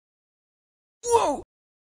Whoa!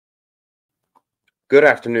 Good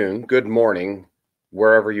afternoon, good morning,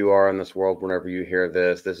 wherever you are in this world, whenever you hear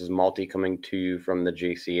this. This is Malty coming to you from the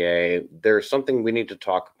GCA. There's something we need to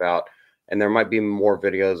talk about, and there might be more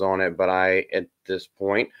videos on it, but I, at this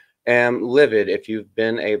point, am livid. If you've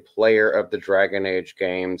been a player of the Dragon Age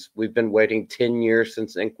games, we've been waiting 10 years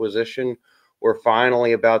since Inquisition. We're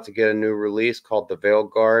finally about to get a new release called the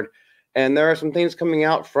Veilguard, and there are some things coming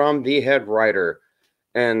out from the head writer.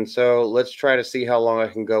 And so let's try to see how long I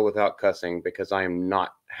can go without cussing, because I am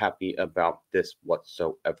not happy about this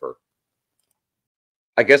whatsoever.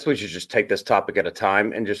 I guess we should just take this topic at a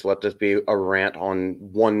time and just let this be a rant on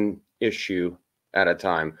one issue at a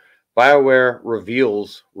time. BioWare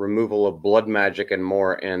reveals removal of blood magic and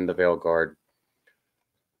more in the Veilguard.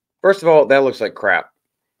 First of all, that looks like crap.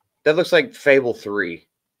 That looks like Fable 3.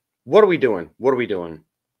 What are we doing? What are we doing?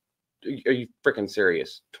 Are you freaking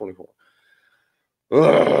serious? 24.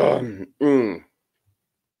 Well,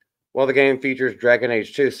 the game features Dragon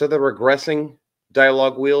Age 2, so they're regressing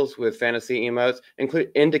dialogue wheels with fantasy emotes,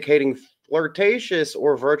 indicating flirtatious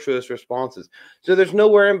or virtuous responses. So there's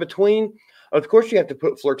nowhere in between. Of course, you have to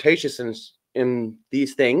put flirtatious in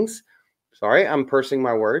these things. Sorry, I'm pursing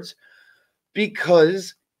my words.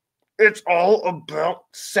 Because it's all about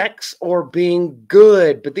sex or being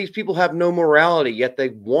good. But these people have no morality, yet they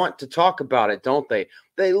want to talk about it, don't they?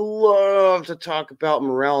 They love to talk about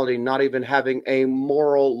morality, not even having a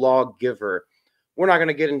moral lawgiver. We're not going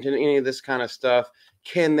to get into any of this kind of stuff.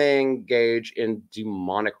 Can they engage in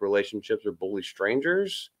demonic relationships or bully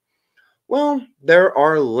strangers? Well, there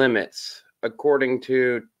are limits. According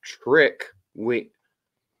to Trick,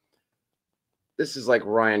 this is like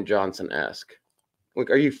Ryan Johnson-esque. Like,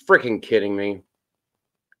 are you freaking kidding me?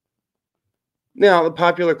 Now, the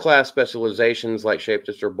popular class specializations like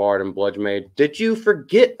Shapeshifter, Bard, and Bludgeonmaid. Did you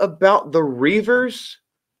forget about the Reavers?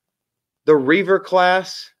 The Reaver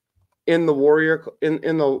class in the warrior in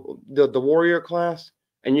the warrior class,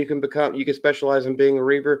 and you can specialize in being a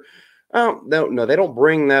Reaver. Oh, no, they don't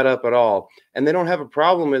bring that up at all, and they don't have a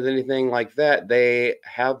problem with anything like that. They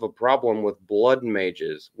have a problem with blood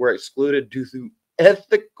mages. We're excluded due to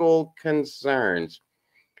ethical concerns.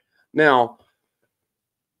 Now,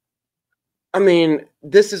 I mean,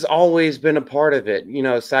 this has always been a part of it. You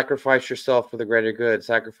know, sacrifice yourself for the greater good,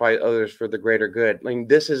 sacrifice others for the greater good. I mean,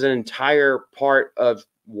 this is an entire part of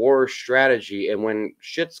war strategy. And when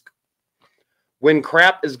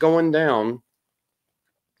crap is going down,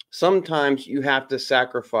 sometimes you have to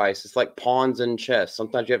sacrifice. It's like pawns in chess.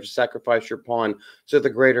 Sometimes you have to sacrifice your pawn so the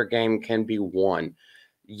greater game can be won.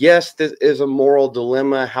 Yes, this is a moral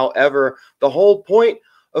dilemma. However, the whole point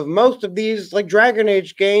of most of these like Dragon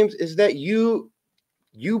Age games is that you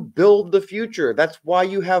build the future. That's why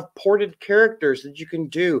you have ported characters that you can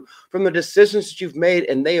do from the decisions that you've made,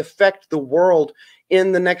 and they affect the world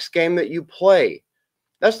in the next game that you play.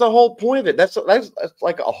 That's the whole point of it. That's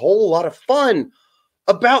like a whole lot of fun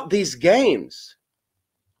about these games.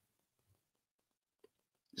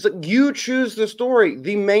 It's like you choose the story.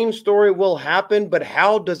 The main story will happen, but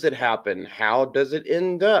how does it happen? How does it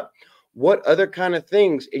end up? What other kind of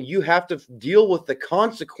things? And you have to deal with the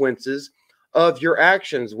consequences of your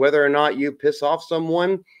actions, whether or not you piss off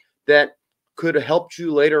someone that could have helped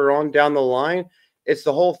you later on down the line. It's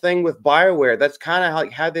the whole thing with BioWare. That's kind of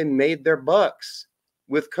like how they made their bucks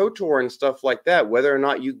with KOTOR and stuff like that. Whether or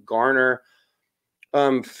not you garner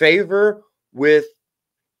favor with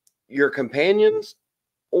your companions,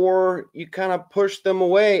 or you kind of push them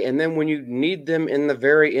away, and then when you need them in the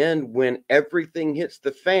very end, when everything hits the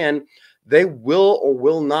fan, they will or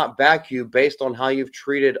will not back you based on how you've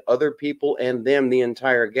treated other people and them the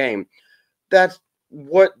entire game. That's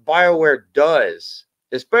what BioWare does,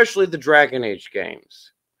 especially the Dragon Age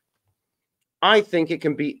games. I think it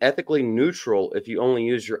can be ethically neutral if you only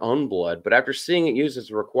use your own blood, but after seeing it used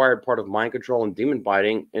as a required part of mind control and demon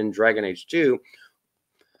biting in Dragon Age 2,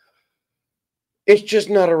 it's just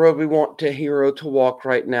not a road we want a hero to walk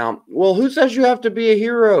right now. Well, who says you have to be a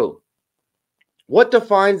hero? What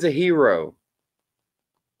defines a hero?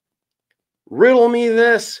 Riddle me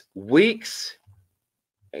this, Weeks.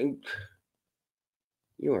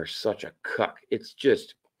 You are such a cuck. It's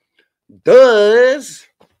just, does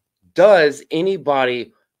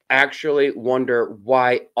anybody actually wonder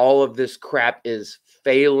why all of this crap is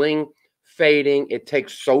fading? It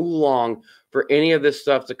takes so long for any of this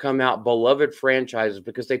stuff to come out. Beloved franchises,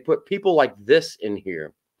 because they put people like this in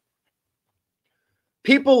here.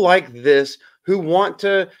 People like this who want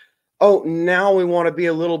to, oh, now we want to be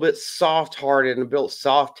a little bit soft-hearted and a bit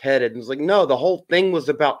soft-headed. And it's like, no, the whole thing was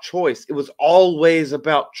about choice. It was always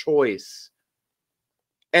about choice.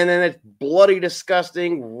 And then it's bloody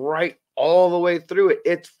disgusting right all the way through it.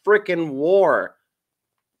 It's freaking war.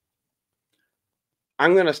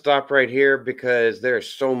 I'm going to stop right here because there's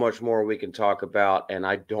so much more we can talk about, and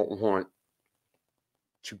I don't want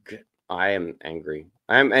to get. I am angry.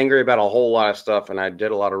 I am angry about a whole lot of stuff, and I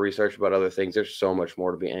did a lot of research about other things. There's so much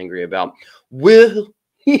more to be angry about. Will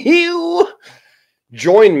you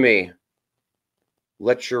join me?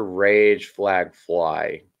 Let your rage flag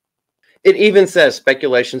fly. It even says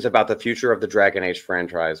speculations about the future of the Dragon Age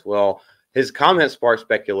franchise. Well, his comments sparked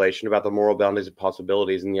speculation about the moral boundaries and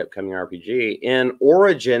possibilities in the upcoming RPG. In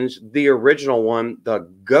Origins, the original one, the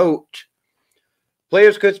GOAT,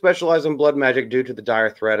 players could specialize in blood magic due to the dire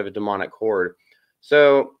threat of a demonic horde.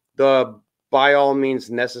 So the by all means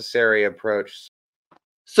necessary approach.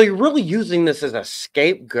 So you're really using this as a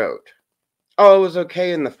scapegoat. Oh, it was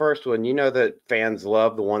okay in the first one. You know that fans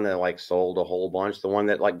love the one that like sold a whole bunch, the one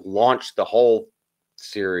that like launched the whole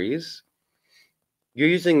series. You're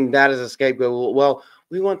using that as a scapegoat. Well,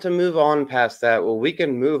 we want to move on past that. Well, we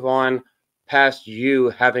can move on past you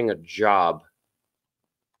having a job.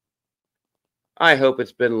 I hope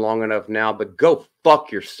it's been long enough now, but go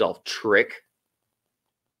fuck yourself, trick.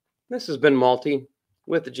 This has been Malty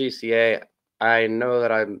with the GCA. I know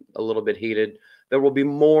that I'm a little bit heated. There will be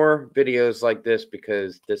more videos like this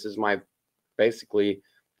because this is my, basically,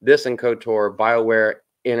 this and KOTOR, BioWare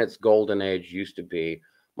in its golden age used to be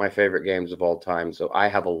my favorite games of all time. So I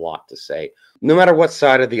have a lot to say. No matter what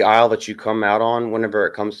side of the aisle that you come out on whenever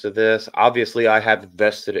it comes to this, obviously I have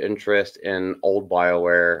vested interest in old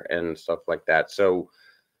BioWare and stuff like that. So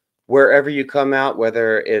wherever you come out,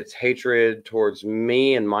 whether it's hatred towards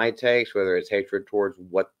me and my takes, whether it's hatred towards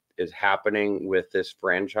what is happening with this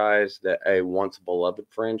franchise, that a once beloved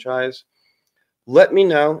franchise, let me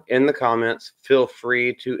know in the comments. Feel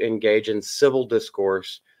free to engage in civil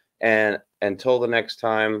discourse. And until the next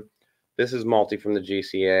time, this is Malty from the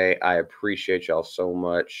GCA. I appreciate y'all so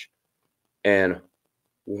much, and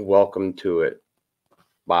welcome to it.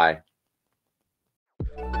 Bye.